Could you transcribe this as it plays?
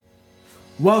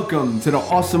Welcome to the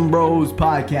Awesome Bros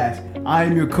Podcast. I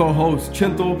am your co-host,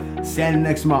 Chintal, standing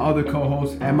next to my other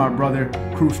co-host and my brother,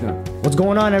 Krishna. What's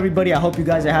going on, everybody? I hope you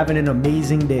guys are having an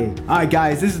amazing day. All right,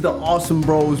 guys, this is the Awesome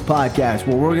Bros Podcast,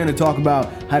 where we're going to talk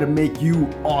about how to make you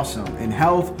awesome in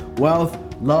health, wealth,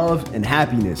 love, and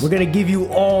happiness. We're going to give you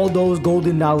all those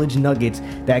golden knowledge nuggets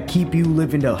that keep you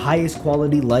living the highest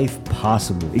quality life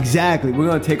possible. Exactly. We're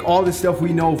going to take all the stuff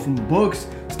we know from books,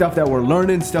 stuff that we're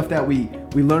learning, stuff that we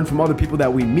learn from other people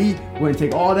that we meet. We're going to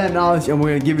take all that knowledge and we're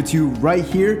going to give it to you right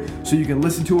here so you can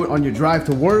listen to it on your drive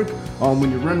to work, when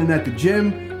you're running at the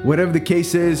gym. Whatever the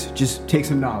case is, just take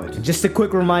some knowledge. Just a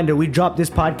quick reminder, we drop this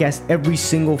podcast every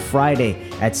single Friday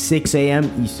at 6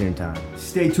 a.m. Eastern Time.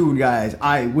 Stay tuned, guys. All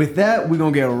right, with that, we're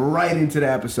going to get right into the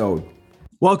episode.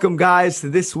 Welcome, guys, to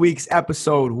this week's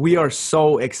episode. We are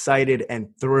so excited and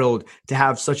thrilled to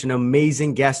have such an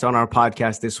amazing guest on our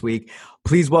podcast this week.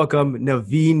 Please welcome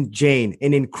Naveen Jain,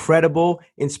 an incredible,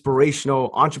 inspirational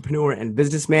entrepreneur and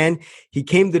businessman. He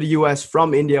came to the U.S.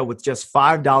 from India with just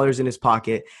 $5 in his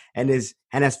pocket and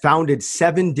has founded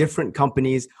 7 different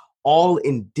companies, all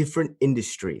in different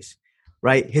industries.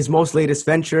 Right? His most latest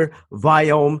venture,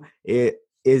 Viome,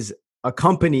 is a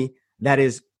company that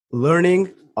is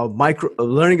learning about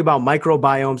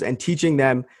microbiomes and teaching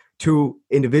them to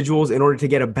individuals in order to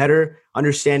get a better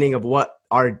understanding of what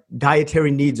our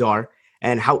dietary needs are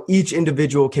and how each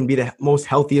individual can be the most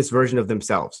healthiest version of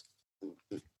themselves.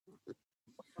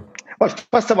 Well,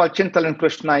 first of all, Chintal and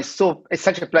Krishna, it's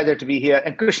such a pleasure to be here.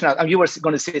 And Krishna, you were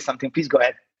going to say something. Please go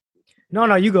ahead.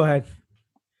 No, you go ahead.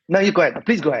 No, you go ahead.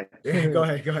 Please go ahead. Go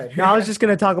ahead. No, I was just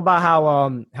going to talk about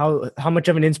how much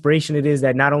of an inspiration it is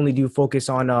that not only do you focus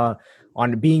on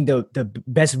being the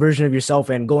best version of yourself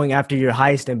and going after your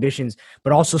highest ambitions,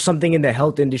 but also something in the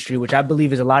health industry, which I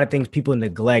believe is a lot of things people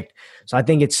neglect. So I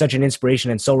think it's such an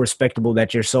inspiration and so respectable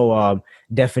that you're so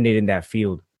definite in that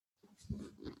field.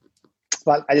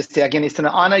 Well, I just say again, it's an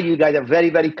honor. You guys are very,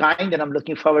 very kind, and I'm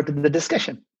looking forward to the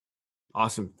discussion.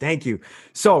 Awesome. Thank you.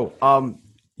 So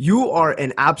you are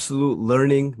an absolute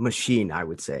learning machine, I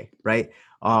would say, right?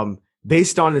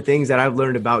 Based on the things that I've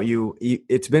learned about you,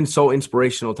 it's been so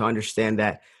inspirational to understand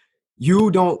that you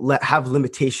don't have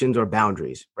limitations or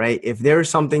boundaries, right? If there's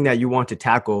something that you want to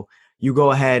tackle, you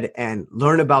go ahead and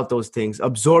learn about those things,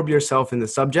 absorb yourself in the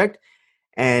subject,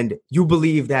 and you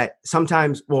believe that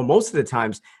sometimes, well, most of the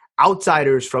times,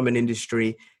 outsiders from an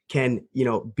industry can,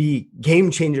 be game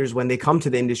changers when they come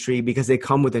to the industry because they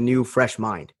come with a new, fresh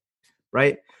mind,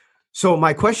 right? So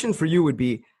my question for you would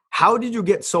be, how did you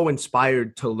get so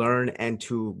inspired to learn and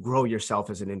to grow yourself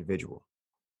as an individual?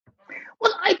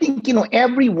 Well, I think,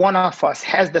 every one of us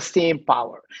has the same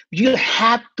power. You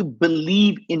have to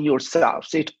believe in yourself.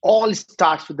 So it all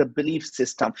starts with the belief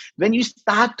system. When you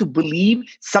start to believe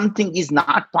something is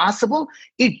not possible,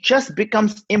 it just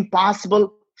becomes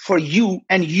impossible for you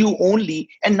and you only,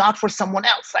 and not for someone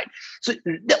else, right? So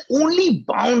the only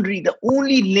boundary, the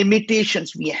only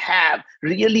limitations we have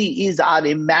really is our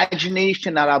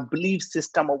imagination or our belief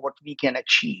system of what we can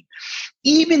achieve.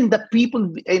 Even the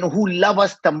people, who love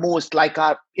us the most, like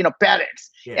our,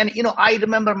 parents. Yeah. And, I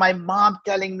remember my mom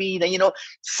telling me that,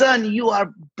 son, you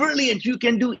are brilliant. You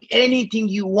can do anything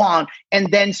you want.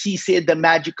 And then she said the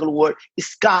magical word,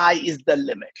 sky is the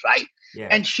limit, right? Yeah.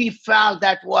 And she felt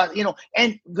that was,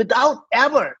 and without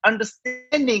ever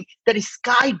understanding that the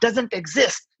sky doesn't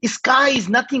exist. The sky is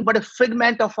nothing but a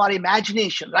figment of our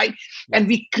imagination, right? Yeah. And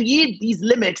we create these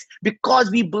limits because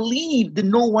we believe that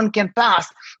no one can pass.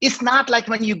 It's not like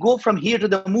when you go from here to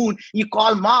the moon, you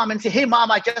call mom and say, hey, mom,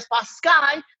 I just passed the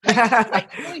sky. My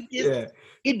point is, yeah.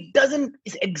 It doesn't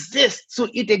exist. So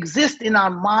it exists in our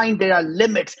mind. There are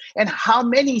limits. And how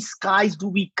many skies do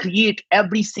we create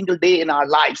every single day in our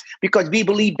lives? Because we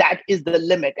believe that is the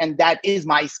limit and that is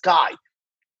my sky.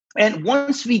 And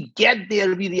once we get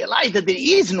there, we realize that there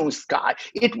is no sky.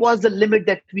 It was the limit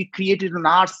that we created on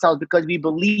ourselves because we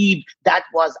believed that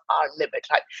was our limit,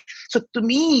 right? So to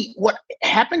me, what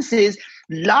happens is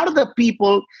a lot of the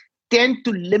people tend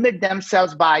to limit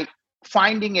themselves by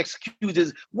finding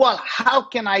excuses. Well, how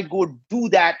can I go do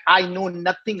that? I know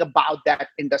nothing about that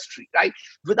industry, right?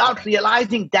 Without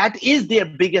realizing that is their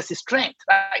biggest strength,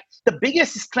 right? The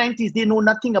biggest strength is they know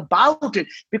nothing about it,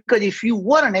 because if you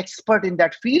were an expert in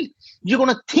that field, you're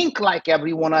going to think like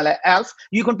everyone else.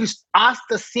 You're going to ask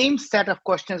the same set of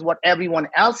questions what everyone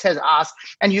else has asked,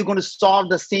 and you're going to solve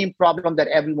the same problem that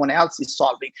everyone else is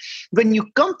solving. When you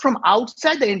come from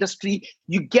outside the industry,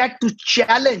 you get to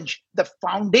challenge the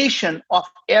foundation of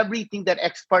everything that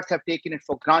experts have taken it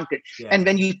for granted. Yeah. And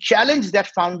when you challenge that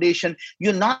foundation,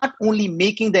 you're not only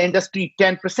making the industry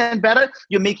 10% better,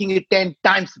 you're making it 10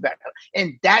 times better.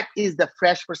 And that is the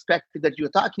fresh perspective that you're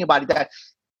talking about, that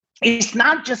it's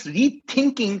not just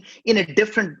rethinking in a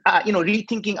different,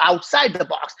 rethinking outside the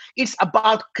box. It's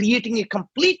about creating a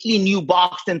completely new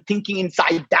box and thinking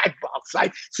inside that box,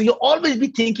 right? So you'll always be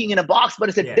thinking in a box, but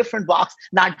it's a different box,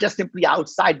 not just simply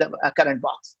outside the current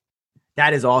box.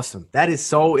 That is awesome. That is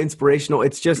so inspirational.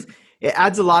 It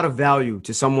adds a lot of value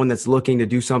to someone that's looking to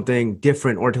do something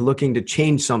different or to looking to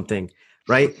change something,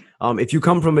 right? If you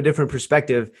come from a different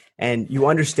perspective and you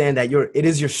understand that it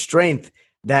is your strength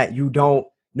that you don't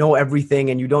know everything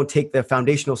and you don't take the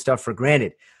foundational stuff for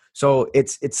granted. So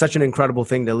it's such an incredible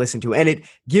thing to listen to. And it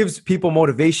gives people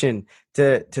motivation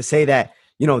to say that,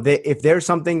 if there's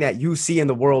something that you see in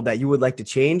the world that you would like to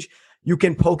change, you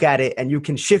can poke at it and you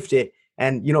can shift it.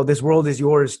 And, this world is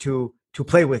yours to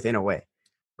play with in a way.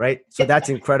 Right. So that's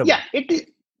incredible. Yeah, it is.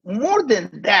 More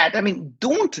than that,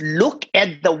 don't look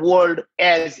at the world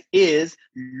as is.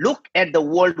 Look at the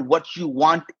world what you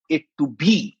want it to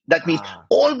be. That means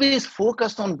always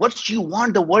focus on what you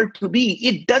want the world to be.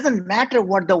 It doesn't matter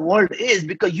what the world is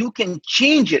because you can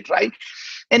change it, right?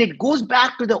 And it goes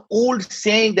back to the old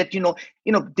saying that,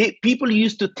 people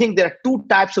used to think there are two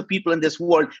types of people in this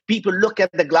world. People look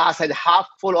at the glass as half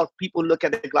full, or people look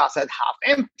at the glass as half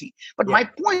empty. But my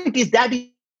point is that it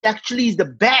actually is the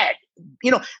bad.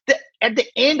 At the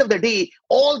end of the day,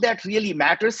 all that really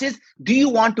matters is, do you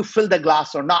want to fill the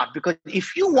glass or not? Because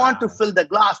if you want to fill the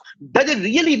glass, does it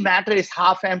really matter is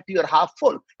half empty or half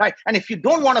full, right? And if you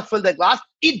don't want to fill the glass,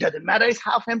 it doesn't matter is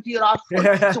half empty or half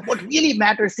full. So what really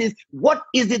matters is, what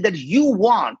is it that you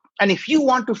want? And if you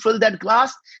want to fill that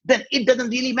glass, then it doesn't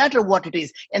really matter what it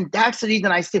is. And that's the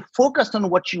reason I say focus on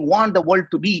what you want the world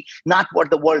to be, not what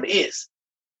the world is.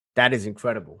 That is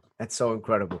incredible. That's so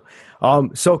incredible.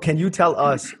 So can you tell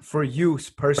us, for you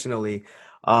personally,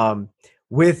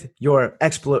 with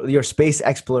your space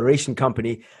exploration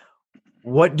company,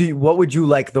 what would you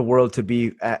like the world to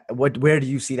be? Where do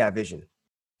you see that vision?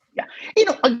 Yeah,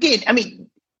 again,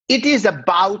 it is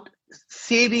about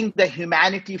saving the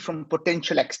humanity from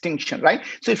potential extinction, right?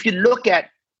 So if you look at,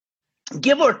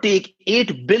 give or take,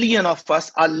 8 billion of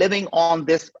us are living on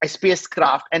this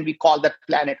spacecraft, and we call that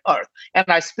planet Earth. And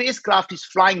our spacecraft is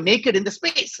flying naked in the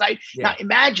space, right? Yeah. Now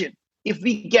imagine if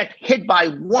we get hit by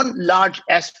one large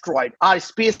asteroid, our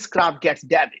spacecraft gets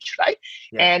damaged, right?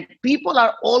 Yeah. And people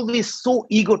are always so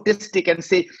egotistic and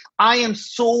say, I am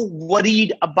so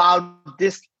worried about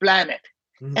this planet.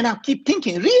 Mm-hmm. And I keep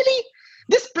thinking, really?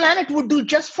 This planet would do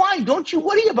just fine. Don't you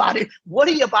worry about it.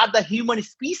 Worry about the human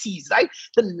species, right?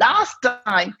 The last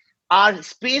time our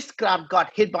spacecraft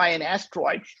got hit by an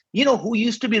asteroid, who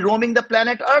used to be roaming the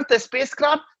planet Earth, the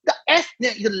spacecraft?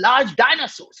 The large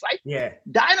dinosaurs, right? Yeah.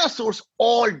 Dinosaurs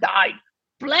all died.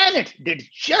 Planet did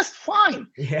just fine.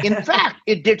 Yeah. In fact,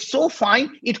 it did so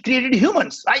fine, it created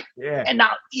humans, right? Yeah. And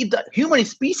now if the human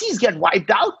species get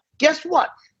wiped out, guess what?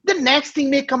 The next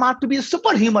thing may come out to be a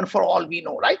superhuman for all we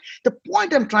know, right? The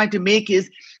point I'm trying to make is,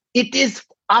 it is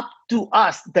up to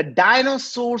us. The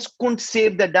dinosaurs couldn't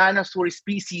save the dinosaur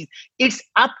species. It's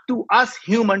up to us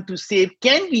human to save.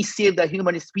 Can we save the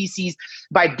human species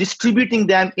by distributing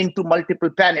them into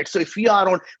multiple planets? So if we are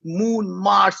on Moon,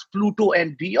 Mars, Pluto,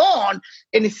 and beyond,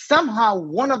 and if somehow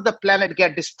one of the planets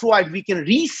get destroyed, we can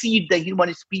reseed the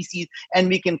human species and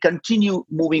we can continue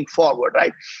moving forward,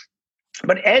 right?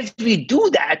 But as we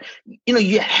do that,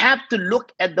 you have to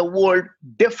look at the world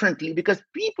differently, because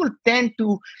people tend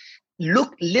to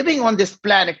living on this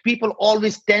planet, people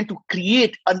always tend to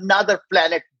create another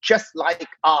planet just like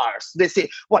ours. They say,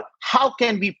 well, how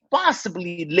can we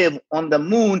possibly live on the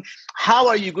moon? How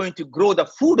are you going to grow the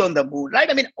food on the moon,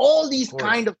 right? All these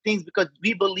kind of things, because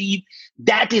we believe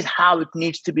that is how it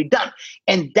needs to be done.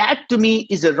 And that, to me,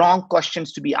 is the wrong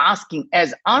questions to be asking.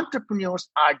 As entrepreneurs,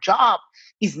 our job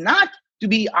is not to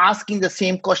be asking the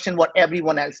same question what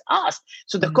everyone else asked.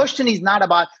 So the question is not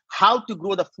about how to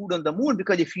grow the food on the moon,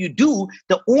 because if you do,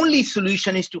 the only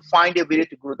solution is to find a way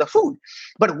to grow the food.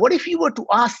 But what if you were to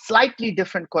ask slightly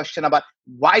different question about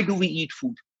why do we eat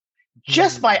food?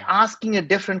 Just by asking a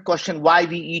different question, why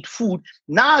we eat food,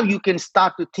 now you can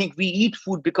start to think we eat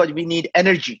food because we need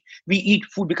energy. We eat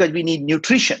food because we need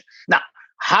nutrition. Now,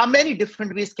 how many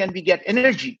different ways can we get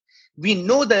energy? We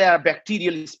know there are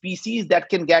bacterial species that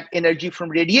can get energy from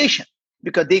radiation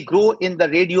because they grow in the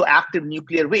radioactive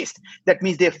nuclear waste. That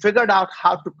means they figured out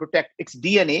how to protect its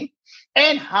DNA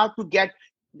and how to get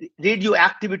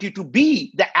radioactivity to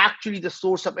be actually the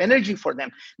source of energy for them.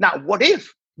 Now, what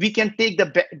if We can take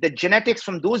the genetics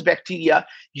from those bacteria,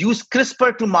 use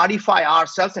CRISPR to modify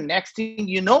ourselves, and next thing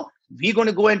you know, we're going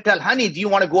to go and tell honey, do you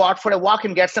want to go out for a walk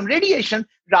and get some radiation,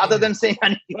 rather than saying,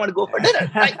 honey, do you want to go for dinner?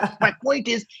 Right? My point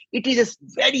is, it is a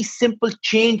very simple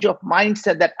change of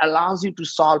mindset that allows you to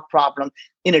solve problems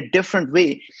in a different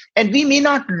way. And we may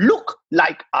not look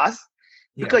like us,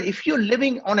 because if you're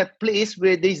living on a place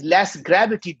where there's less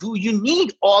gravity, do you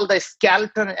need all the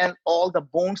skeleton and all the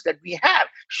bones that we have?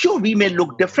 Sure, we may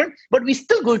look different, but we're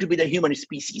still going to be the human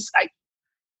species, right?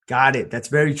 Got it. That's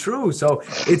very true. So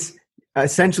it's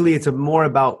essentially, it's more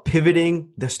about pivoting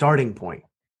the starting point,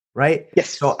 right?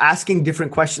 Yes. So asking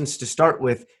different questions to start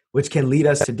with, which can lead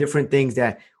us to different things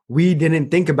that we didn't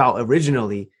think about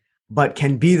originally, but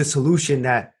can be the solution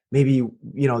that maybe,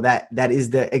 that is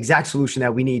the exact solution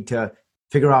that we need to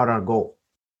figure out our goal.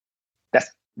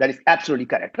 That is absolutely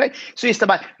correct, right? So it's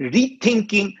about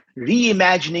rethinking,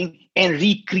 reimagining, and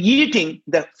recreating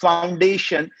the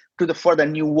foundation for the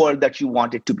new world that you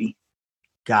want it to be.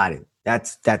 Got it.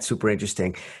 That's super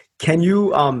interesting. Can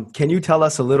you tell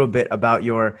us a little bit about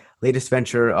your latest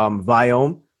venture,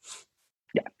 Viome?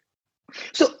 Yeah.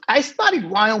 So I started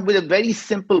Viome with a very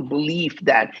simple belief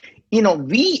that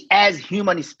we as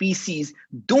human species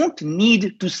don't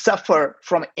need to suffer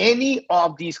from any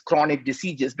of these chronic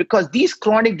diseases, because these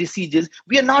chronic diseases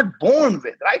we are not born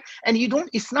with, right? And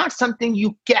it's not something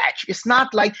you catch. It's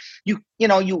not like you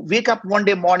wake up one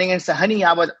day morning and say, honey,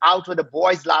 I was out with the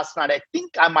boys last night, I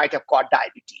think I might have caught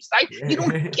diabetes, right? You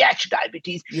don't catch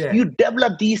diabetes. Yeah. You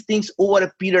develop these things over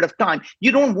a period of time.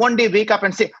 You don't one day wake up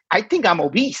and say, I think I'm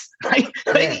obese, right?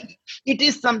 Yeah. It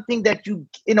is something that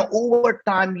over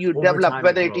time you develop,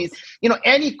 whether it is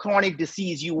any chronic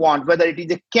disease you want, whether it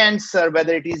is a cancer,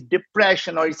 whether it is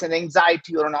depression, or it's an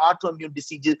anxiety or an autoimmune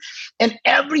disease. And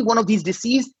every one of these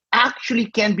diseases actually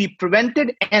can be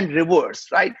prevented and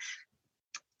reversed, right?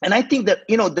 And I think that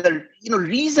the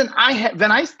reason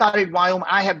when I started Viome,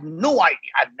 I have no idea.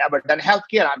 I've never done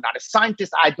healthcare. I'm not a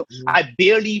scientist. I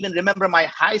barely even remember my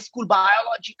high school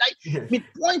biology. Right? The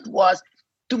point was,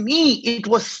 to me, it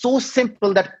was so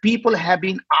simple that people have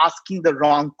been asking the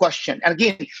wrong question. And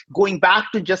again, going back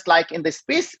to just like in the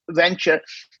space venture,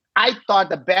 I thought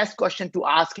the best question to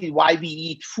ask is why we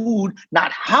eat food,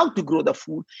 not how to grow the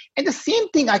food. And the same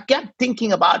thing I kept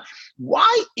thinking about,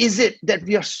 why is it that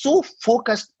we are so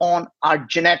focused on our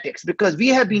genetics? Because we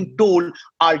have been told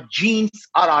our genes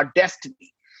are our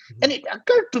destiny. And it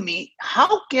occurred to me,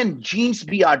 how can genes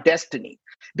be our destiny?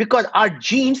 Because our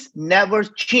genes never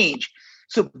change.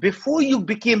 So before you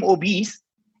became obese,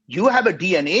 you have a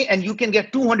DNA and you can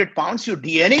get 200 pounds. Your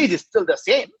DNA is still the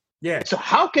same. Yeah. So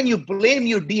how can you blame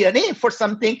your DNA for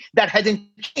something that hasn't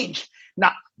changed?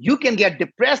 Now, you can get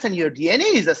depressed and your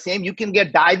DNA is the same. You can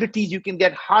get diabetes, you can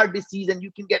get heart disease, and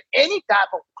you can get any type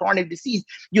of chronic disease.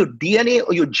 Your DNA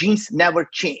or your genes never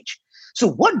change. So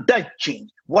what does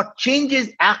change? What changes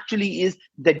actually is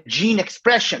the gene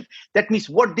expression. That means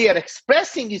what they are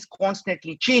expressing is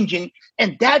constantly changing,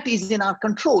 and that is in our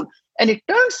control. And it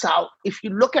turns out, if you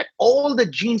look at all the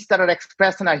genes that are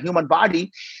expressed in our human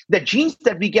body, the genes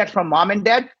that we get from mom and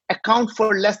dad account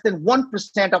for less than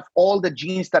 1% of all the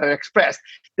genes that are expressed.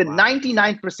 The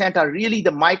 99% are really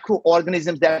the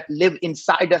microorganisms that live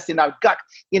inside us, in our gut,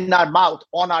 in our mouth,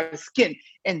 on our skin.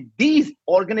 And these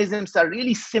organisms are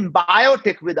really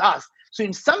symbiotic with us. So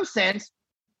in some sense,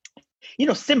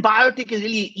 symbiotic is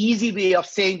really an easy way of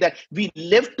saying that we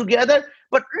live together,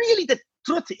 but really the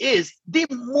truth is they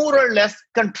more or less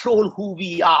control who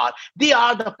we are. They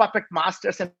are the puppet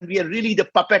masters and we are really the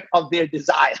puppet of their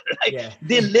desire, right? Yeah.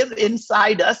 They live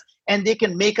inside us and they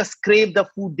can make us crave the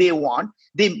food they want.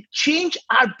 They change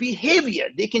our behavior.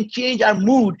 They can change our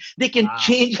mood. They can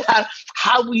change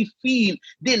how we feel.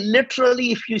 They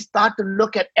literally, if you start to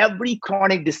look at every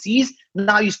chronic disease,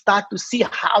 now you start to see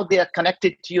how they are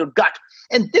connected to your gut.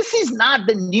 And this is not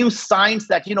the new science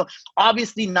that,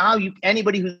 obviously now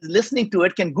anybody who's listening to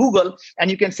it can Google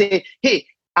and you can say, hey,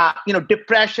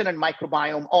 depression and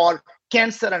microbiome, or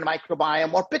cancer and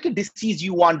microbiome, or pick a disease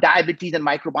you want, diabetes and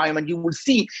microbiome, and you will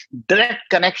see direct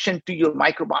connection to your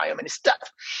microbiome and stuff.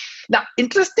 Now,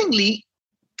 interestingly,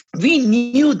 we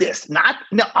knew this.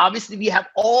 Obviously, we have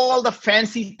all the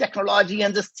fancy technology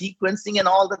and the sequencing and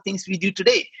all the things we do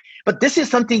today. But this is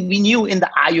something we knew in the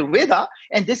Ayurveda,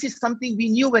 and this is something we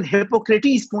knew when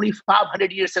Hippocrates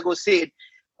 2,500 years ago said,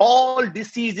 all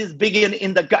diseases begin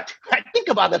in the gut. Think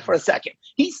about that for a second.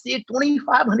 He said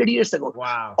 2,500 years ago,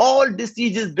 all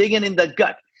diseases begin in the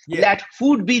gut. Yeah. Let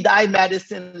food be thy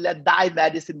medicine, let thy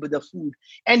medicine be the food.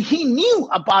 And he knew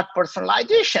about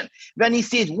personalization when he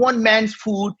says one man's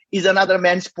food is another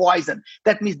man's poison.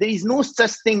 That means there is no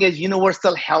such thing as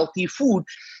universal healthy food.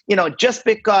 Just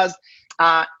because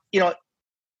uh, you know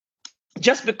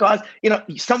just because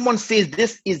someone says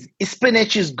this is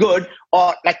spinach is good,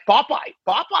 or like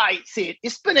Popeye said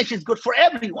spinach is good for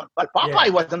everyone, but Yeah.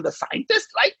 Popeye wasn't the scientist,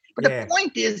 right? But Yeah. the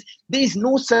point is, there is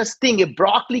no such thing. A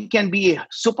broccoli can be a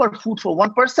superfood for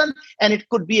one person and it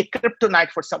could be a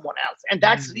kryptonite for someone else. And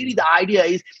that's really the idea,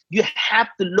 is you have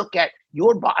to look at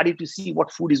your body to see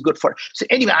what food is good for. So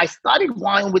anyway, I started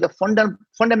Viome with a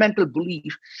fundamental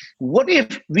belief: what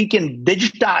if we can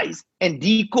digitize and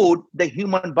decode the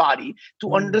human body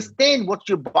to understand what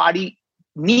your body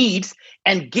needs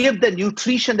and give the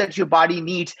nutrition that your body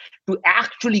needs to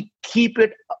actually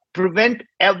prevent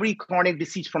every chronic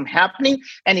disease from happening.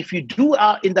 And if you do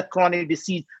in the chronic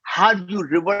disease, how do you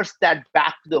reverse that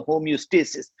back to the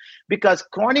homeostasis? Because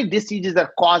chronic diseases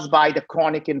are caused by the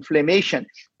chronic inflammation.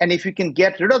 And if you can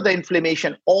get rid of the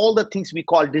inflammation, all the things we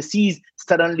call disease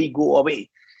suddenly go away.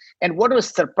 And what was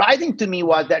surprising to me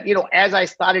was that, as I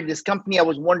started this company, I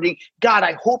was wondering, God,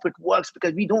 I hope it works,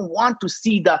 because we don't want to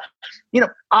see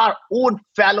our own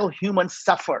fellow humans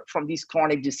suffer from these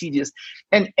chronic diseases.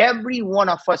 And every one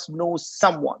of us knows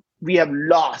someone we have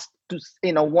lost to,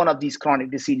 one of these chronic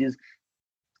diseases.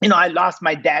 I lost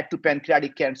my dad to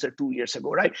pancreatic cancer 2 years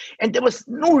ago, right? And there was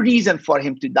no reason for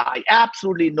him to die.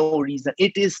 Absolutely no reason.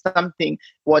 It is something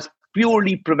was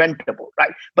purely preventable,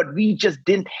 right? But we just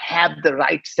didn't have the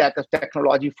right set of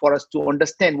technology for us to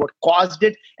understand what caused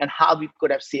it and how we could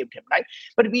have saved him, right?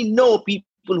 But we know people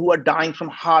who are dying from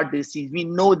heart disease. We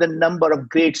know the number of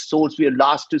great souls we have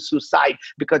lost to suicide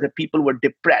because the people were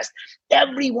depressed.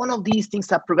 Every one of these things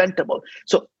are preventable.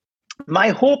 So my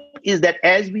hope is that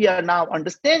as we are now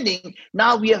understanding,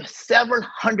 now we have several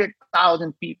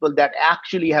 100,000 people that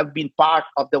actually have been part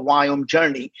of the Viome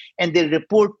journey, and they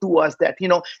report to us that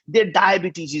their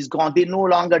diabetes is gone. They're no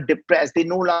longer depressed. They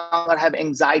no longer have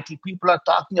anxiety. People are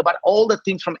talking about all the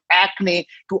things from acne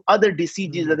to other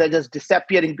diseases that are just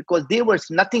disappearing because they were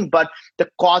nothing but the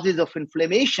causes of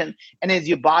inflammation. And as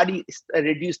your body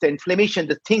reduced the inflammation,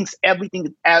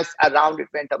 everything else around it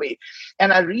went away.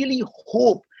 And I really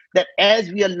hope that as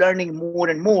we are learning more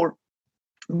and more,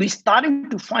 we're starting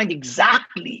to find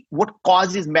exactly what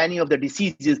causes many of the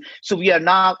diseases. So we are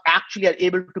now actually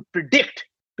able to predict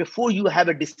before you have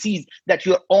a disease that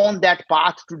you're on that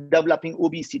path to developing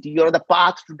obesity. You're on the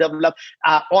path to develop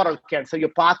oral cancer, your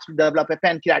path to develop a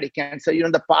pancreatic cancer, you're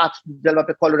on the path to develop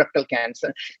a colorectal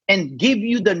cancer, and give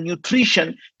you the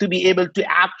nutrition to be able to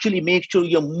actually make sure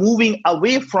you're moving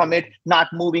away from it, not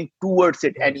moving towards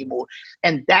it anymore.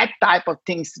 And that type of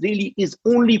things really is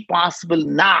only possible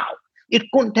now. It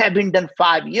couldn't have been done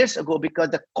 5 years ago because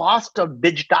the cost of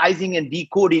digitizing and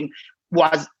decoding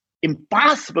was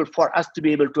impossible for us to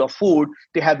be able to afford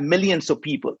to have millions of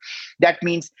people. That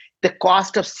means the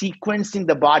cost of sequencing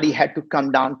the body had to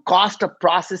come down. Cost of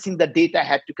processing the data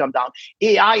had to come down.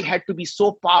 AI had to be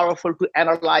so powerful to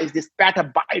analyze this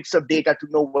petabytes of data to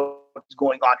know what's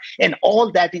going on. And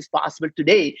all that is possible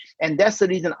today. And that's the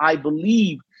reason I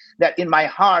believe that in my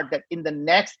heart that in the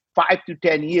next 5 to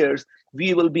 10 years,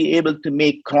 we will be able to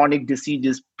make chronic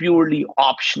diseases purely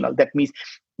optional. That means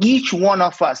each one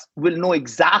of us will know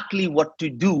exactly what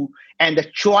to do, and the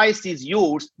choice is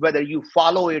yours whether you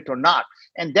follow it or not.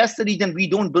 And that's the reason we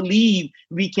don't believe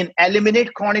we can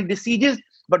eliminate chronic diseases,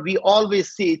 but we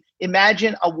always say,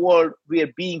 imagine a world where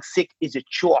being sick is a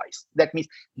choice. That means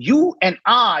you and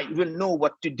I will know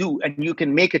what to do, and you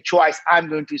can make a choice. I'm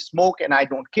going to smoke and I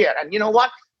don't care. And you know what?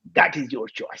 That is your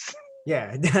choice.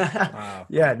 Yeah. Wow.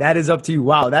 Yeah, that is up to you.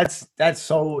 Wow. That's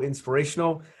so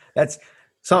inspirational. That's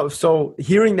so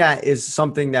hearing that is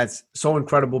something that's so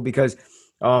incredible because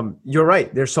you're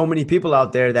right. There's so many people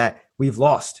out there that we've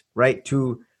lost, right,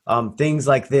 to things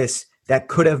like this that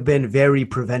could have been very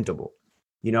preventable,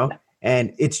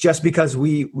 and it's just because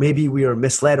maybe we were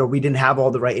misled or we didn't have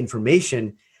all the right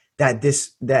information that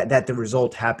the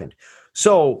result happened.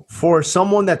 So for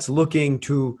someone that's looking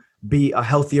to be a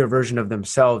healthier version of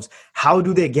themselves, how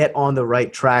do they get on the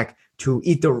right track to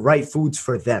eat the right foods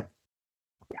for them?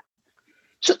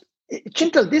 So,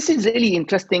 Chintal, this is really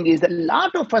interesting is that a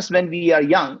lot of us, when we are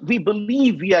young, we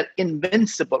believe we are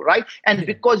invincible, right? And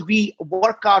because we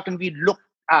work out and we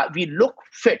look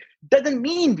fit, doesn't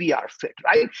mean we are fit,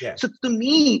 right? Yeah. So to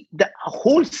me, the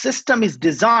whole system is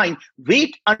designed,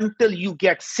 wait until you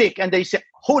get sick and then you say,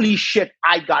 holy shit,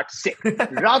 I got sick,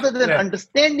 rather than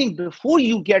understanding before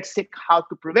you get sick how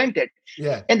to prevent it.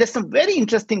 Yeah. And there's some very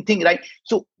interesting thing, right?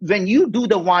 So when you do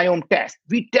the Viome test,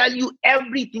 we tell you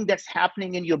everything that's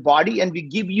happening in your body, and we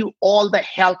give you all the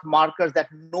health markers that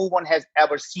no one has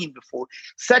ever seen before,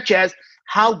 such as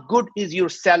how good is your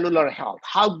cellular health,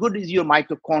 how good is your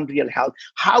mitochondrial health,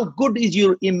 how good is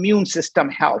your immune system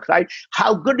health, right?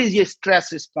 How good is your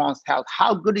stress response health,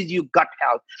 how good is your gut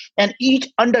health. And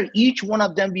under each one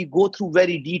of them, we go through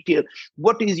very detailed.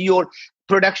 What is your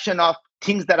production of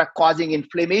things that are causing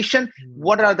inflammation?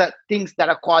 What are the things that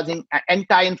are causing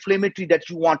anti-inflammatory that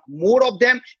you want more of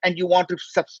them, and you want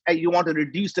to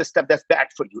reduce the stuff that's bad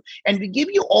for you? And we give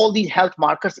you all these health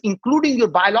markers, including your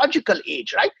biological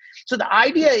age, right? So the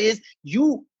idea is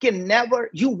you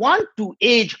want to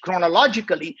age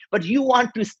chronologically, but you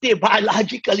want to stay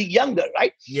biologically younger,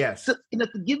 right? Yes. So,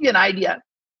 to give you an idea,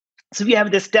 so we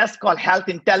have this test called Health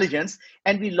Intelligence,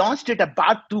 and we launched it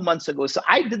about 2 months ago. So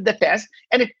I did the test,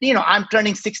 and I'm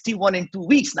turning 61 in 2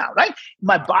 weeks now, right?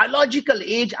 My biological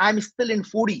age, I'm still in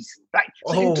 40s, right?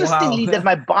 So interestingly, that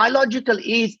my biological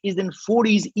age is in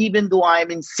 40s, even though I'm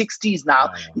in 60s now,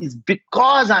 is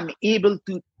because I'm able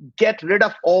to get rid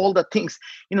of all the things.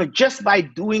 Just by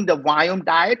doing the Viome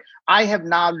diet, I have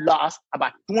now lost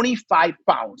about 25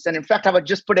 pounds. And in fact, I would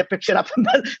just put a picture up on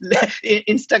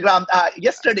Instagram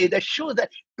yesterday that shows that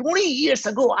 20 years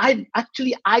ago, I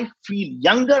feel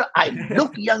younger, I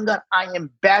look younger, I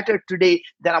am better today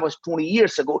than I was 20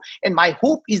 years ago. And my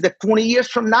hope is that 20 years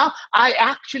from now, I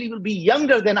actually will be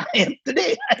younger than I am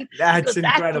today. That's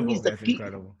incredible. That's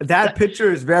incredible. That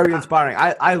picture is very inspiring.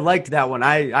 I liked that one.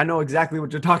 I know exactly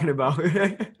what you're talking about.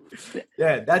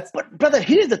 But brother,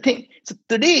 here's the thing. So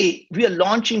today we are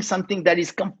launching something that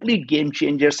is complete game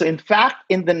changer. So in fact,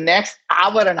 in the next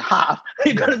hour and a half,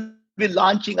 we're going to be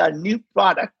launching our new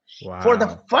product. For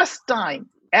the first time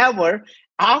ever.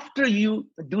 After you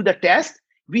do the test,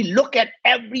 we look at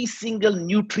every single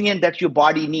nutrient that your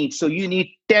body needs. So you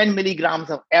need 10 milligrams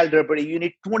of elderberry, you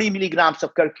need 20 milligrams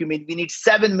of curcumin, we need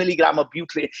 7 milligrams of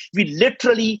butyrate. We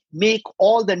literally make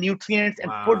all the nutrients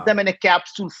and put them in a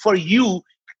capsule for you,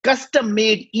 custom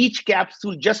made each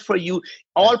capsule just for you,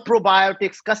 all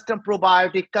probiotics, custom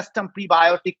probiotic, custom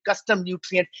prebiotic, custom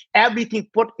nutrient, everything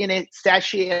put in a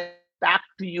sachet and back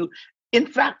to you. In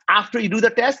fact, after you do the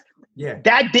test,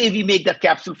 that day we make that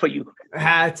capsule for you.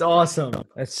 That's awesome.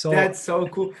 That's so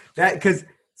cool. That's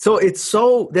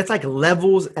like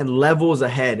levels and levels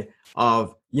ahead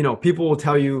of, people will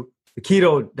tell you the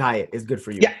keto diet is good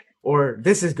for you, or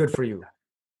this is good for you.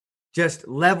 Just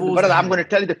levels. But I'm going to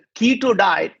tell you the keto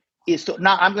diet is so.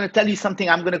 Now I'm going to tell you something.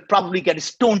 I'm going to probably get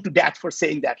stoned to death for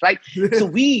saying that, right? So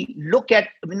we have looked at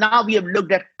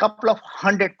a couple of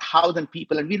 100,000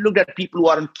 people, and we looked at people who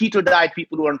are on keto diet,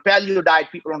 people who are on paleo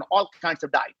diet, people on all kinds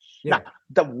of diet. Now,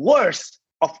 the worst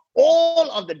of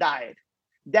all of the diet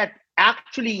that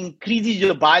actually increases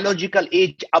your biological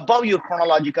age above your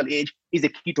chronological age is a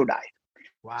keto diet.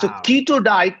 Wow. So keto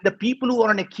diet, the people who are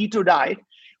on a keto diet,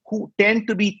 who tend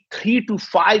to be 3 to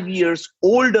 5 years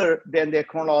older than their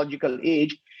chronological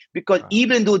age, because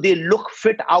even though they look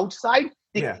fit outside,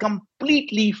 they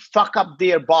completely fuck up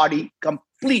their body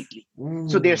completely.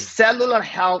 So their cellular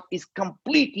health is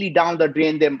completely down the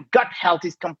drain. Their gut health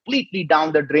is completely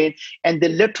down the drain, and they're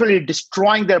literally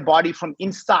destroying their body from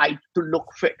inside to look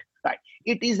fit. Right?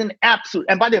 It is an absolute,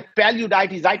 and by the way, paleo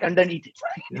diet is right underneath it.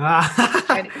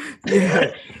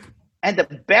 Right? And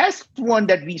the best one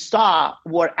that we saw,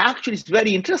 were actually is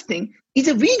very interesting, is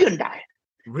a vegan diet.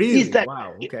 Really?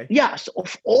 Wow. Okay. Yeah. So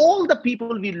of all the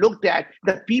people we looked at,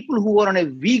 the people who are on a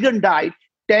vegan diet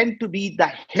tend to be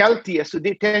the healthiest. So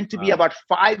they tend to be about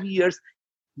 5 years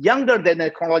younger than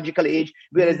their chronological age,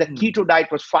 whereas the keto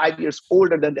diet was 5 years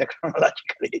older than their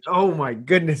chronological age. Oh my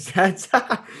goodness. That's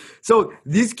so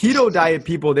these keto diet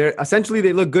people, they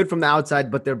look good from the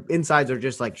outside, but their insides are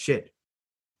just like shit.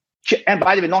 And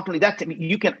by the way, not only that,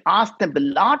 you can ask them a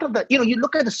lot of you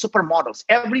look at the supermodels,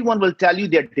 everyone will tell you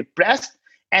they're depressed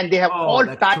and they have all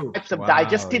types of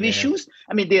digestive issues.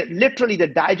 I mean,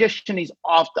 the digestion is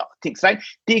off the things, right?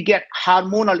 They get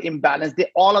hormonal imbalance.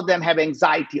 All of them have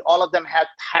anxiety. All of them have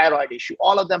thyroid issue.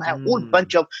 All of them have a whole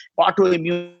bunch of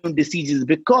autoimmune diseases,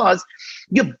 because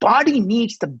your body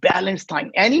needs the balanced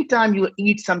time. Anytime you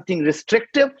eat something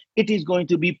restrictive, it is going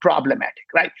to be problematic,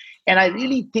 right? And I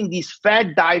really think these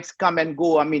fad diets come and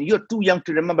go. I mean, you're too young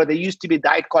to remember there used to be a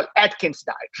diet called Atkins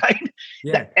diet, right?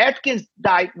 Yeah. The Atkins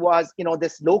diet was,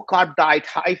 this low carb diet,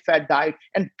 high fat diet,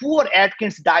 and poor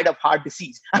Atkins died of heart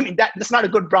disease. I mean, that's not a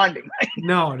good branding, right?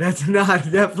 No, that's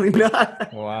not, definitely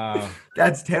not. Wow.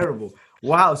 That's terrible.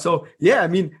 Wow. So yeah, I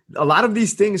mean, a lot of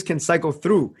these things can cycle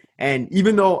through. And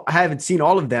even though I haven't seen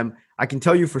all of them, I can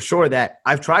tell you for sure that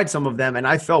I've tried some of them and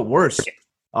I felt worse.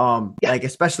 Like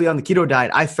especially on the keto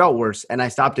diet, I felt worse and I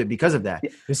stopped it because of that.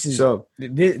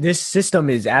 This system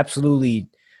is absolutely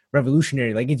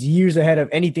revolutionary. Like it's years ahead of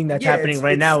anything that's happening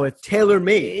right now. It's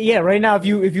tailor-made. Yeah, right now if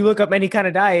you look up any kind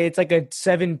of diet, it's like a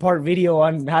 7-part video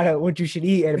on what you should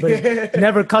eat, but it's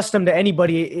never custom to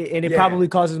anybody, and it probably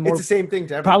causes more. It's the same thing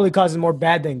to everyone. Probably causes more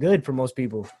bad than good for most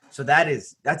people. So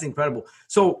that's incredible.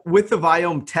 So with the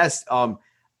Viome test,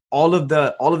 all of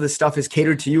the stuff is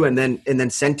catered to you and then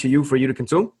sent to you for you to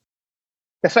consume?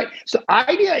 That's right. So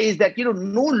idea is that,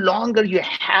 no longer you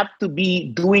have to be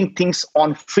doing things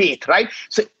on faith, right?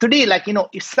 So today,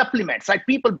 supplements, right?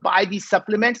 People buy these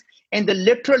supplements and they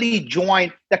literally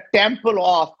join the temple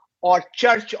of or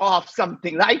church of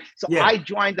something, right? So I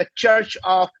joined the church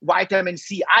of vitamin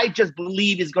C. I just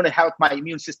believe it's going to help my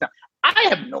immune system. I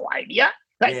have no idea.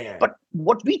 Right? Yeah. But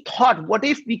what we thought, what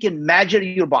if we can measure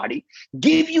your body,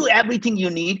 give you everything you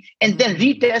need, and then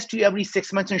retest you every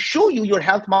 6 months and show you your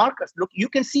health markers? Look, you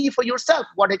can see for yourself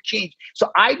what had changed. So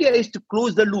idea is to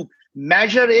close the loop,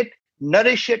 measure it,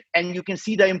 nourish it, and you can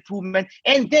see the improvement.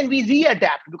 And then we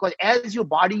readapt, because as your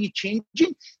body is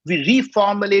changing, we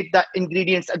reformulate the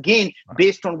ingredients again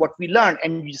based on what we learn.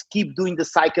 And you just keep doing the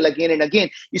cycle again and again,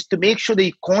 is to make sure that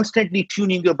you're constantly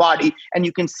tuning your body and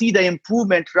you can see the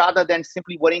improvement rather than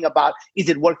simply worrying about, is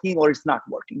it working or it's not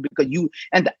working? Because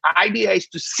and the idea is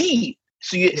to see.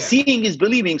 So seeing is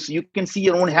believing. So you can see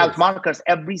your own health markers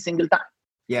every single time.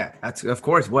 Yeah, that's of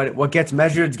course what gets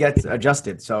measured gets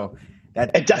adjusted. So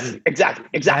exactly.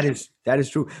 That is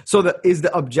true. So is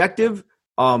the objective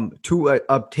to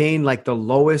obtain like the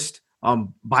lowest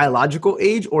biological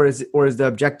age, or is the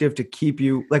objective to keep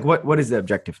you like what is the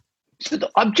objective? So the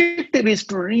objective is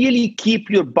to really keep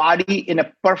your body in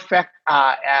a perfect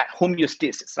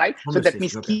homeostasis, right? So that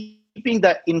means keeping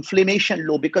the inflammation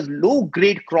low, because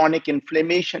low-grade chronic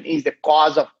inflammation is the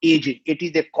cause of aging. It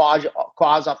is the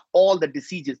cause of all the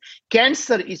diseases.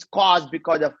 Cancer is caused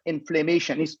because of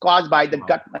inflammation. It's caused by the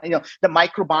gut, the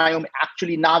microbiome.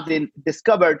 Actually, now they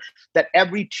discovered that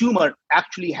every tumor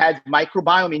actually has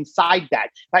microbiome inside that,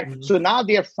 right? Mm-hmm. So now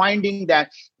they are finding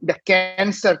that the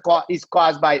cancer is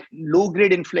caused by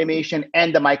low-grade inflammation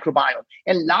and the microbiome.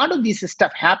 And a lot of this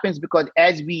stuff happens because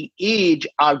as we age,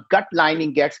 our gut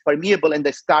lining gets permeable and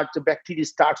the bacteria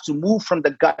starts to move from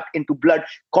the gut into blood,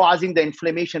 causing the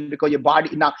inflammation, because your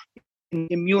body now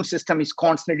immune system is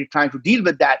constantly trying to deal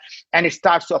with that, and it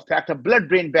starts to affect a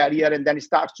blood-brain barrier, and then it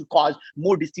starts to cause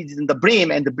more diseases in the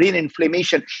brain and the brain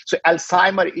inflammation. So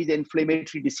Alzheimer's is an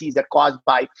inflammatory disease that caused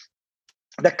by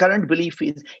the current belief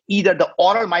is either the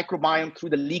oral microbiome through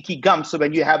the leaky gum. So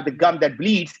when you have the gum that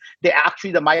bleeds, the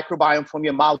microbiome from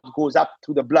your mouth goes up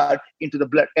through the blood into the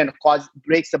blood and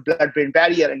breaks the blood-brain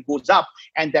barrier and goes up.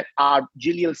 And that our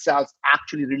glial cells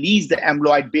actually release the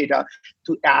amyloid beta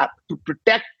to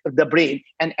protect the brain.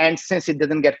 And since it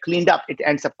doesn't get cleaned up, it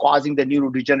ends up causing the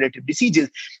neurodegenerative diseases.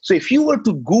 So if you were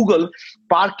to Google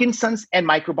Parkinson's and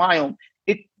microbiome,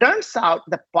 it turns out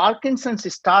that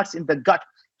Parkinson's starts in the gut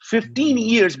 15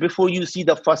 years before you see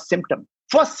the first symptom.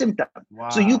 Wow.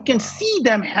 So you can see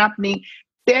them happening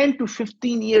 10 to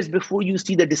 15 years before you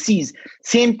see the disease.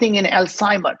 Same thing in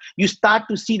Alzheimer. You start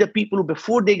to see the people who,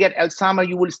 before they get Alzheimer,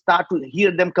 you will start to hear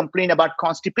them complain about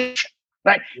constipation,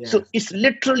 right? Yes. So it's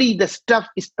literally the stuff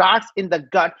starts in the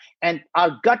gut, and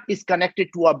our gut is connected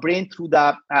to our brain through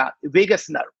the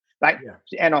vagus nerve. Right?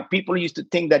 Yeah. People used to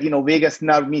think that, vagus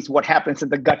nerve means what happens in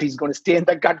the gut is going to stay in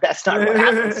the gut. That's not what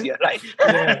happens here,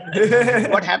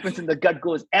 right? What happens in the gut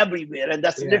goes everywhere. And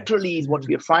that's literally is what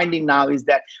we're finding now, is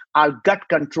that our gut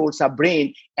controls our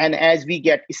brain. And as we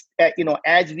get,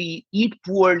 as we eat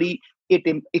poorly,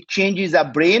 it changes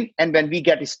our brain. And when we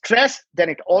get stressed, then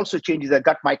it also changes our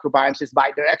gut microbiome. So it's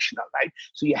bidirectional, right?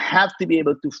 So you have to be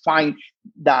able to find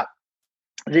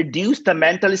reduce the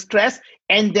mental stress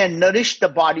and then nourish the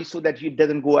body so that it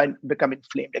doesn't go and become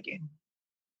inflamed again.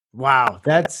 Wow.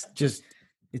 That's just,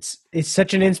 it's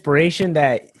such an inspiration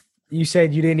that you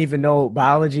said you didn't even know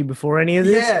biology before any of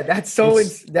this. Yeah, that's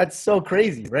so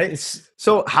crazy, right?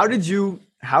 So how did you,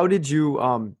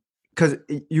 cause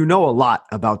you know a lot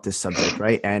about this subject,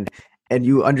 right? And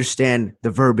you understand the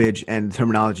verbiage and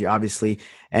terminology, obviously.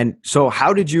 And so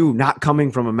how did you, not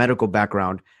coming from a medical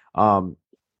background,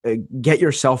 get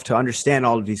yourself to understand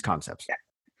all of these concepts?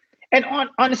 And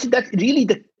honestly, that's really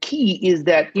the key is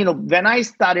that, when I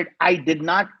started, I did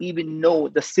not even know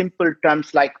the simple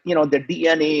terms like, the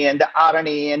DNA and the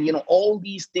RNA and, all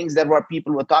these things that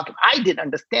people were talking. I didn't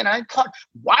understand. I thought,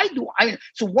 why do I?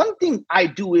 So one thing I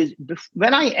do is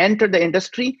when I enter the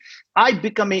industry, I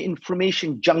become an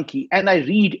information junkie and I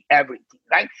read everything.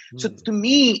 Right. So to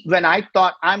me, when I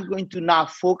thought I'm going to now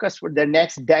focus for the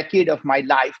next decade of my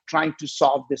life trying to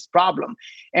solve this problem.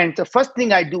 And the first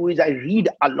thing I do is I read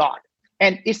a lot.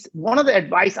 And it's one of the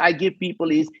advice I give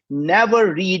people is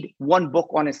never read one book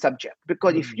on a subject,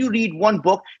 because if you read one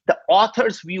book, the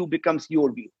author's view becomes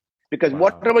your view, because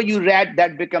whatever you read,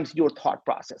 that becomes your thought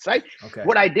process. Right. Okay.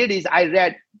 What I did is I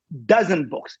read dozen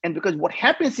books. And because what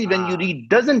happens is when you read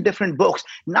dozen different books,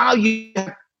 now you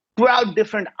have 12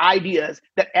 different ideas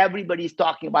that everybody is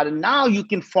talking about. And now you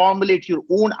can formulate your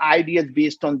own ideas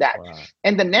based on that. Wow.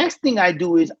 And the next thing I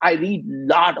do is I read a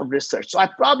lot of research. So I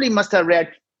probably must have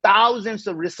read thousands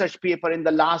of research papers in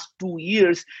the last 2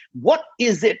 years. What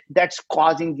is it that's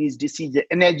causing these diseases?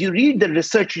 And as you read the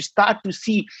research, you start to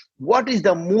see what is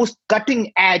the most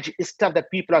cutting edge stuff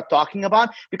that people are talking about,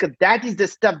 because that is the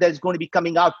stuff that's going to be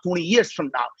coming out 20 years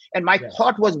from now. And my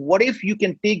thought was, what if you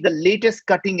can take the latest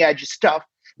cutting edge stuff,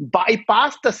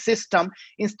 bypass the system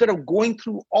instead of going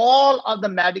through all of the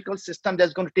medical system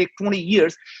that's going to take 20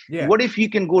 years. What if you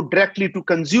can go directly to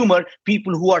consumer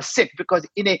people who are sick? Because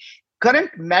in a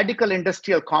current medical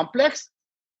industrial complex,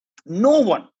 no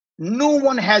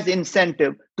one has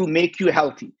incentive to make you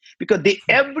healthy, because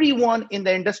everyone in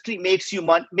the industry makes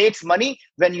money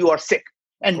when you are sick,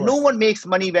 and no one makes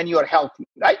money when you are healthy,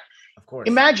 right? Of course.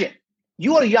 Imagine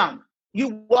you are young.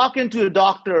 You walk into a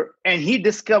doctor and he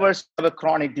discovers you have a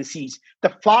chronic disease.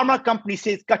 The pharma company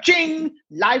says, ka-ching,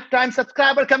 lifetime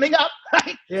subscriber coming up,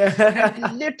 right?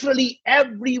 And literally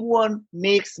everyone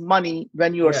makes money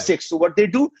when you are sick. So what they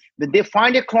do, when they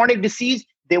find a chronic disease,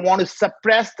 they want to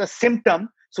suppress the symptom.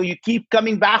 So you keep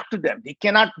coming back to them.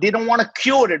 They don't want to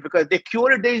cure it, because they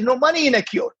cure it, there is no money in a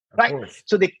cure, right?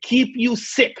 So they keep you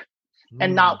sick.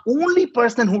 And now only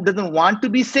person who doesn't want to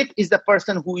be sick is the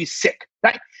person who is sick,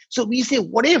 right? So we say,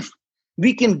 what if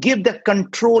we can give the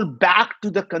control back to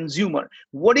the consumer?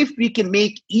 What if we can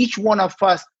make each one of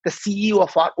us the CEO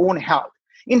of our own health?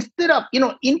 Instead of,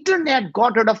 internet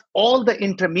got rid of all the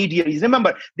intermediaries.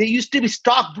 Remember, there used to be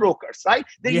stockbrokers, right?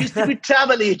 There used to be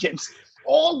travel agents.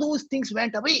 All those things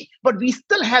went away, but we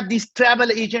still have these travel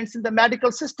agents in the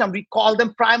medical system. We call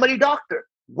them primary doctor.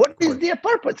 What is their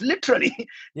purpose? Literally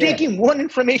taking one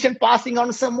information, passing on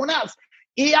to someone else.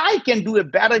 AI can do a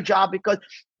better job, because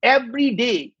every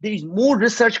day there is more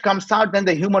research comes out than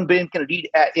the human brain can read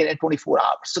in 24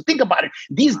 hours. So think about it.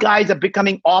 These guys are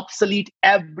becoming obsolete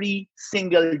every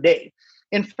single day.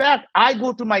 In fact, I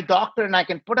go to my doctor and I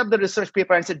can put up the research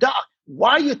paper and say, Doc,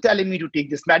 why are you telling me to take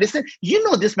this medicine? You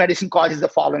know this medicine causes the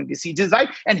following diseases, right?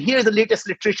 And here's the latest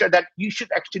literature that you should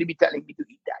actually be telling me to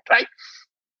eat that, right?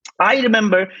 I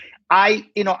remember I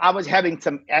was having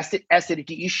some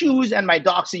acidity issues, and my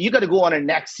doc said, you got to go on a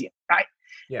Nexium, right?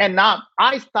 And now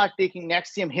I start taking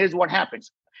Nexium. Here's what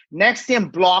happens.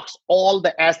 Nexium blocks all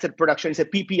the acid production. It's a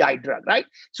PPI drug, right?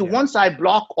 So once I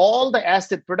block all the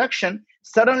acid production,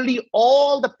 suddenly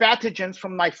all the pathogens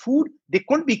from my food, they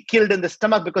couldn't be killed in the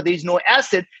stomach because there is no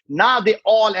acid. Now they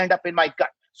all end up in my gut.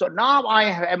 So now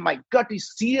my gut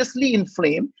is seriously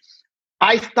inflamed.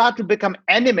 I start to become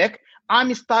anemic.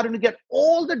 I'm starting to get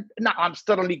I'm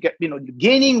suddenly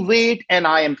gaining weight, and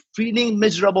I am feeling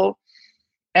miserable.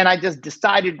 And I just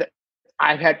decided that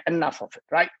I've had enough of it,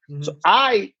 right? So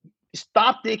I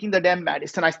stopped taking the damn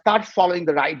medicine. I start following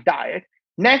the right diet.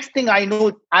 Next thing I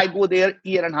know, I go there a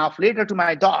year and a half later to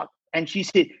my doc, and she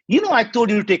said, I told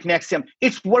you to take Nexium.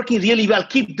 It's working really well.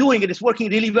 Keep doing it. It's working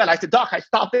really well. I said, Doc, I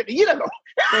stopped it a year ago.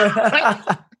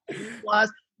 It was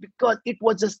because it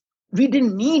was just, we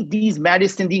didn't need these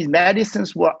medicines. These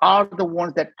medicines are the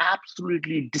ones that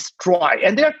absolutely destroy.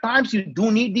 And there are times you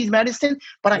do need these medicines,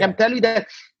 but I can tell you that a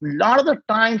lot of the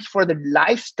times for the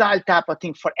lifestyle type of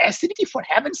thing, for acidity, for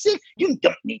heaven's sake, you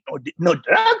don't need no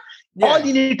drug. All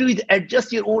you need to do is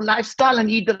adjust your own lifestyle and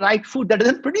eat the right food that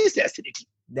doesn't produce acidity.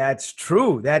 That's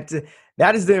true. That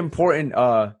is the important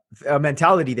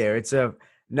mentality there. It's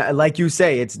like you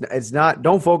say, it's not,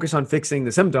 don't focus on fixing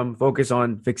the symptom, focus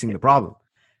on fixing the problem.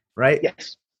 Right?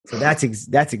 Yes. So that's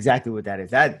exactly what that is.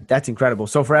 That's incredible.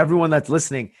 So for everyone that's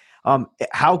listening,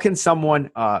 how can someone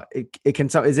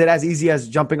is it as easy as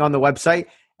jumping on the website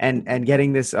and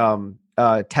getting this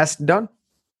test done?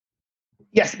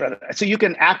 Yes, brother. So you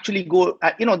can actually go,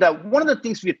 one of the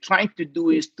things we're trying to do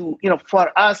is to,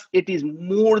 for us, it is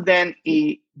more than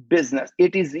a business.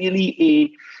 It is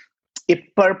really a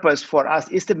purpose for us.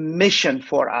 It's a mission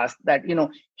for us that,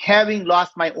 having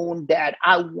lost my own dad,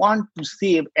 I want to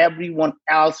save everyone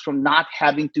else from not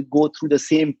having to go through the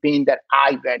same pain that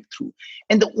I went through.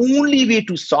 And the only way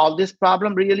to solve this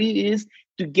problem really is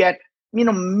to get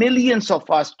millions of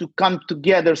us to come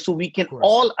together so we can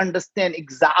all understand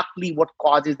exactly what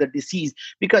causes the disease.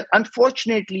 Because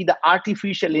unfortunately, the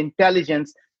artificial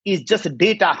intelligence is just a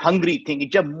data hungry thing.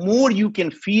 It's just more you can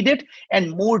feed it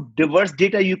and more diverse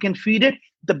data you can feed it,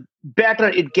 the better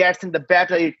it gets and the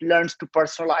better it learns to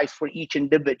personalize for each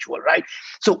individual, right?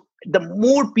 So the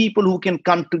more people who can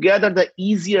come together, the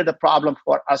easier the problem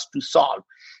for us to solve.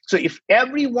 So if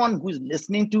everyone who's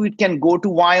listening to it can go to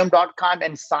Viome.com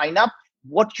and sign up,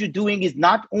 what you're doing is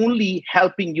not only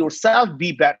helping yourself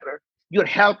be better, you're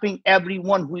helping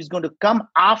everyone who is going to come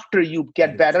after you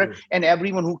get better and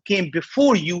everyone who came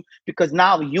before you, because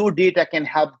now your data can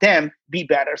help them be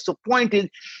better. So point is,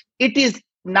 it is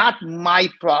not my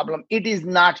problem. It is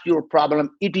not your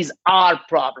problem. It is our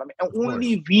problem. And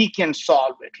only we can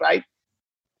solve it, right?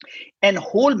 And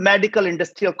whole medical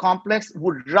industrial complex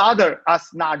would rather us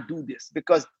not do this,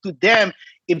 because to them,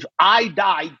 if I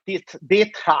die,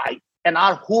 they thrive. And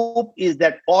our hope is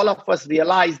that all of us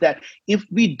realize that if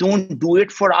we don't do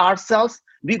it for ourselves,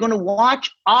 we're going to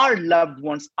watch our loved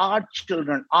ones, our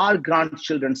children, our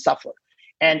grandchildren suffer.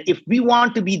 And if we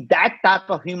want to be that type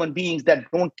of human beings that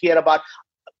don't care about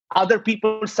other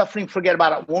people suffering, forget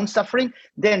about our own suffering,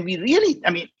 then we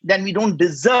don't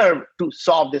deserve to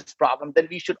solve this problem. Then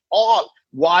we should all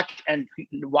watch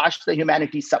the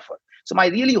humanity suffer. So my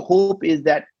really hope is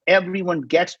that everyone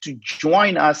gets to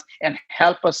join us and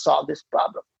help us solve this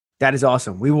problem. That is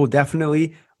awesome. We will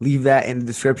definitely leave that in the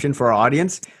description for our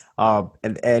audience.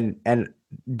 And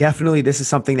definitely this is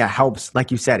something that helps.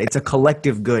 Like you said, it's a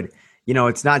collective good.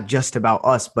 It's not just about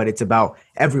us, but it's about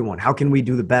everyone. How can we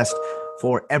do the best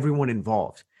for everyone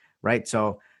involved, right?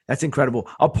 So that's incredible.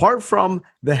 Apart from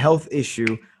the health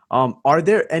issue, are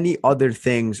there any other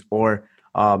things or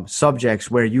subjects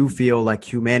where you feel like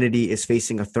humanity is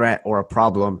facing a threat or a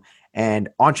problem, and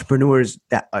entrepreneurs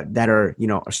that are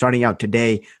starting out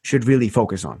today should really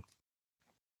focus on?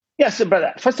 Yes, so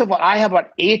brother. First of all, I have about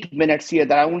 8 minutes here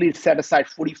that I only set aside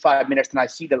 45 minutes, and I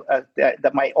see that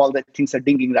all the things are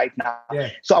dinging right now. Yeah.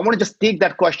 So I want to just take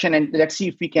that question and let's see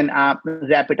if we can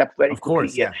wrap it up very quickly.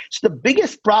 Yeah. So the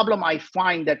biggest problem I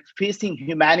find that facing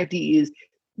humanity is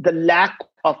the lack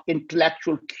of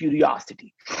intellectual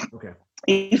curiosity. Okay.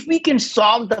 If we can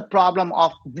solve the problem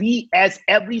of we as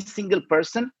every single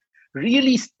person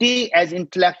really stay as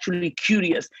intellectually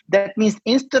curious, that means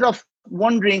instead of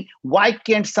wondering why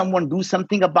can't someone do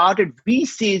something about it, we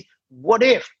say, what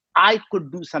if I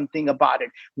could do something about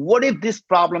it? What if this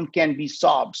problem can be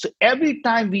solved? So every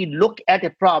time we look at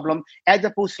a problem, as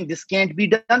opposed to this can't be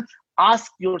done,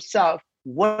 ask yourself,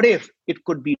 what if it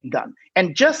could be done?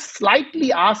 And just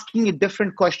slightly asking a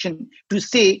different question to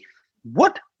say,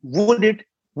 what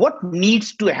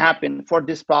needs to happen for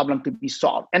this problem to be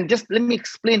solved? And just let me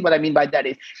explain what I mean by that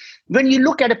is, when you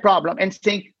look at a problem and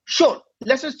saying, sure,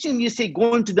 let's assume you say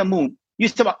going to the moon. You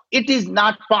say, well, it is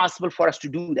not possible for us to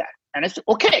do that. And I say,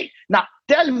 okay, now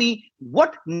tell me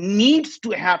what needs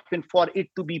to happen for it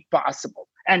to be possible.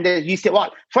 And you say,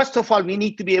 well, first of all, we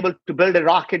need to be able to build a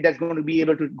rocket that's going to be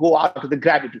able to go out of the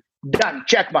gravity. Done,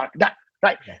 check mark, done.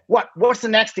 Right. Okay. What's the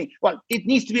next thing? Well, it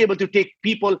needs to be able to take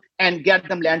people and get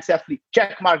them land safely.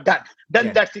 Check mark, done.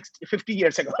 Done that 50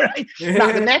 years ago, right?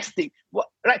 Now, the next thing,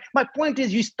 right? My point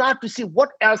is you start to see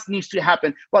what else needs to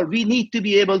happen. Well, we need to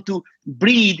be able to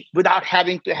breathe without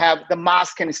having to have the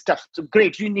mask and stuff. So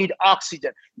great, you need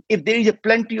oxygen. If there is a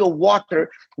plenty of water,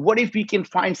 what if we can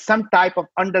find some type of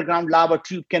underground lava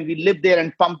tube? Can we live there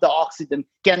and pump the oxygen?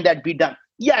 Can that be done?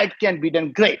 Yeah, it can be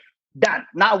done. Great. Done.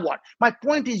 Now what? My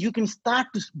point is you can start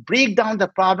to break down the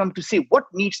problem to say what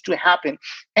needs to happen.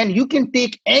 And you can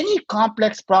take any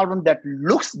complex problem that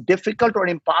looks difficult or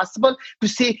impossible to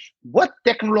say what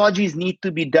technologies need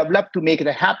to be developed to make it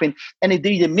happen. And if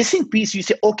there is a missing piece, you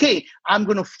say, okay, I'm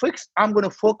going to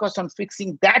focus on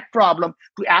fixing that problem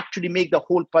to actually make the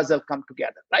whole puzzle come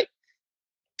together, right?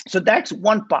 So that's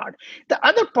one part. The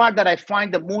other part that I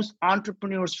find that most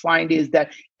entrepreneurs find is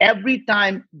that every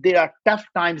time there are tough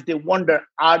times, they wonder,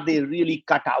 are they really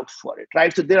cut out for it,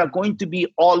 right? So there are going to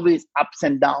be always ups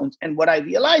and downs. And what I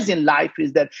realize in life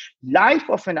is that life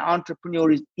of an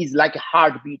entrepreneur is like a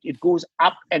heartbeat. It goes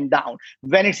up and down.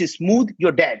 When it's smooth,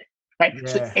 you're dead. right?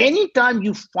 So Yeah. anytime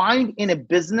you find in a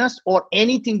business or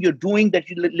anything you're doing that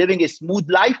you're living a smooth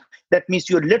life, that means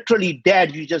you're literally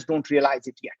dead. You just don't realize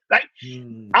it yet, right?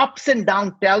 Ups and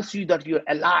down tells you that you're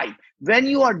alive. When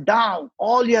you are down,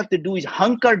 all you have to do is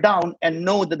hunker down and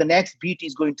know that the next beat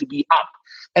is going to be up.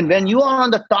 And when you are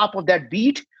on the top of that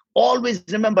beat, always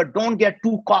remember, don't get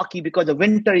too cocky, because the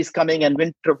winter is coming and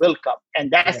winter will come.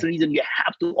 And that's the reason you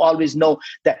have to always know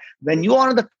that when you are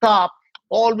on the top,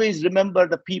 always remember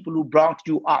the people who brought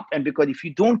you up. And because if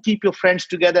you don't keep your friends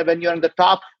together when you're on the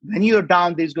top, when you're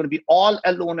down, there's going to be all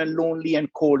alone and lonely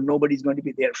and cold. Nobody's going to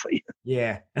be there for you.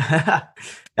 Yeah.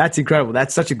 That's incredible.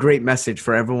 That's such a great message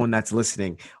for everyone that's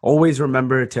listening. Always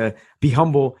remember to be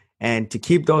humble and to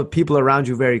keep those people around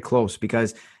you very close,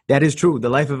 because that is true. The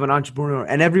life of an entrepreneur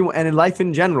and everyone, and in life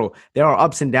in general, there are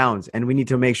ups and downs, and we need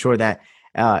to make sure that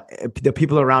the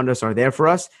people around us are there for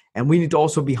us. And we need to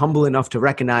also be humble enough to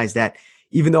recognize that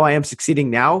even though I am succeeding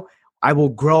now, I will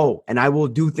grow and I will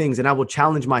do things and I will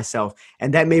challenge myself.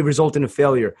 And that may result in a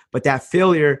failure, but that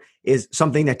failure is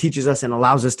something that teaches us and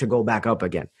allows us to go back up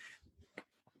again.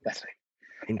 That's right.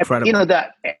 Incredible. You know, the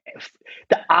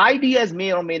ideas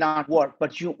may or may not work,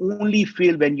 but you only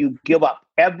fail when you give up.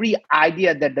 Every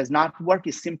idea that does not work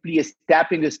is simply a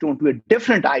stepping stone to a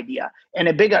different idea and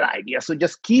a bigger idea. So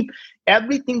just keep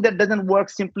everything that doesn't work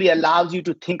simply allows you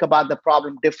to think about the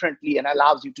problem differently and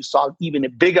allows you to solve even a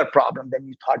bigger problem than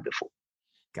you thought before.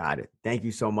 Got it. Thank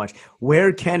you so much.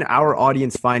 Where can our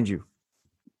audience find you?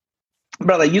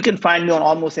 Brother, you can find me on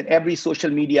almost in every social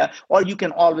media, or you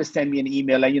can always send me an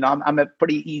email. And, I'm a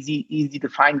pretty easy to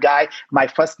find guy. My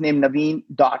first name,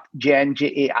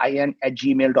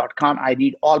 naveen.jain@gmail.com. I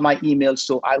read all my emails.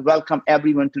 So I welcome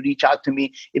everyone to reach out to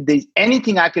me. If there's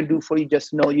anything I can do for you,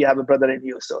 just know you have a brother in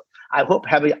you. So I hope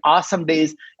have an awesome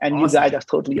days. And You guys are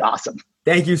totally awesome.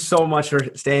 Thank you so much for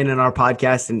staying in our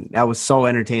podcast. And that was so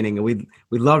entertaining. And we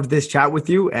loved this chat with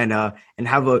you, and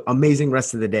have an amazing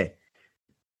rest of the day.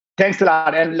 Thanks a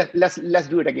lot, and let's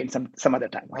do it again some other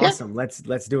time. Okay? Awesome. Let's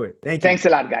do it. Thank you. Thanks a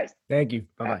lot, guys. Thank you.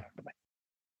 Bye-bye.